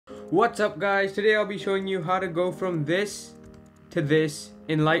What's up guys, today I'll be showing you how to go from this to this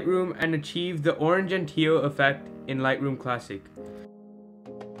in Lightroom and achieve the orange and teal effect in Lightroom Classic.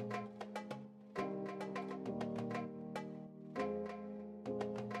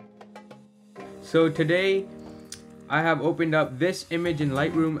 So today I have opened up this image in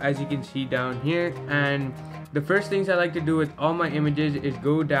Lightroom, as you can see down here, and the first things I like to do with all my images is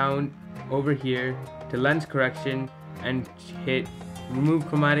go down over here to lens correction and hit remove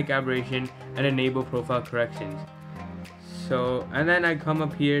chromatic aberration and enable profile corrections. So, and then I come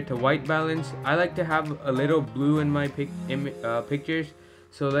up here to white balance. I like to have a little blue in my pictures,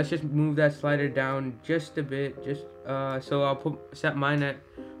 so let's just move that slider down just a bit. So I'll set mine at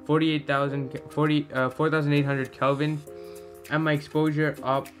 4,800 Kelvin, and my exposure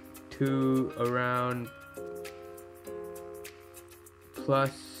up to around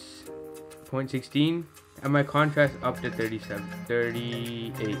plus 0.16, and my contrast up to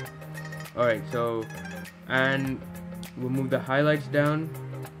 38. Alright, so, and we'll move the highlights down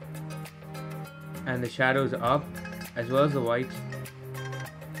and the shadows up, as well as the whites,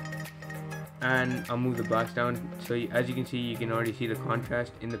 and I'll move the blacks down. So as you can see, you can already see the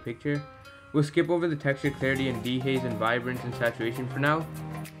contrast in the picture. We'll skip over the texture, clarity, and dehaze, and vibrance and saturation for now,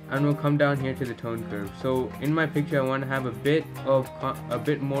 and we'll come down here to the tone curve. So in my picture, I want to have a bit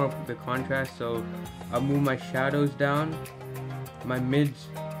more of the contrast, so I'll move my shadows down, my mids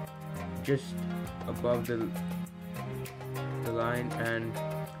just above the line, and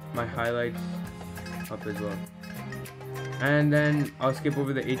my highlights up as well. And then I'll skip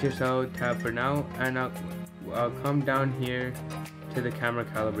over the HSL tab for now, and I'll come down here to the camera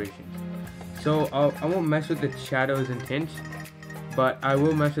calibrations. So I won't mess with the shadows and tints, but I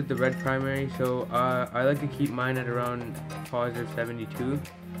will mess with the red primary. So I like to keep mine at around positive 72.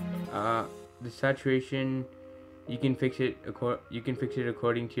 The saturation, you can fix it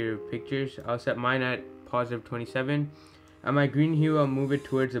according to your pictures. I'll set mine at positive 27. And my green hue, I'll move it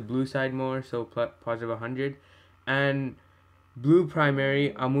towards the blue side more, so positive 100. And blue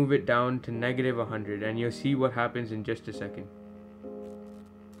primary, I'll move it down to negative 100, and you'll see what happens in just a second.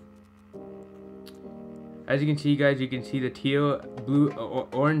 As you can see guys, you can see the teal, blue,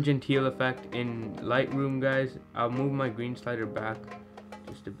 orange and teal effect in Lightroom guys. I'll move my green slider back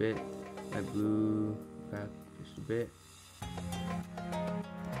just a bit, my blue back just a bit.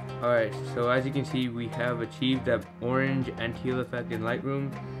 Alright, so as you can see, we have achieved that orange and teal effect in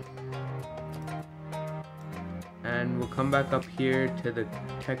Lightroom. And we'll come back up here to the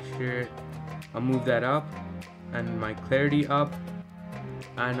texture. I'll move that up, and my clarity up,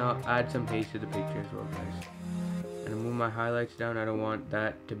 and I'll add some haze to the picture as well guys. And I'll move my highlights down. I don't want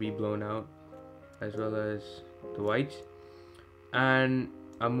that to be blown out, as well as the whites. And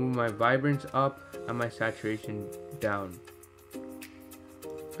I'll move my vibrance up and my saturation down.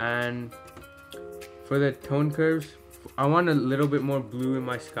 And for the tone curves, I want a little bit more blue in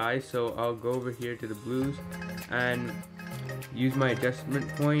my sky, so I'll go over here to the blues and use my adjustment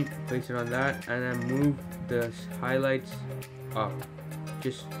point, place it on that, and then move the highlights up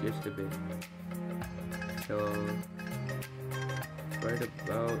just a bit. So right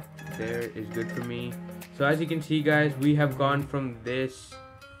about there is good for me. So as you can see guys, we have gone from this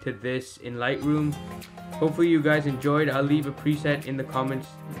to this in Lightroom. Hopefully you guys enjoyed. I'll leave a preset in the comments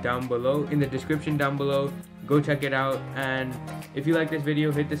down below, in the description down below. Go check it out, and if you like this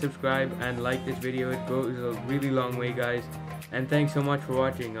video, hit the subscribe and like this video. It goes a really long way guys, and thanks so much for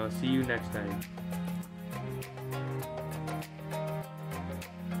watching. I'll see you next time.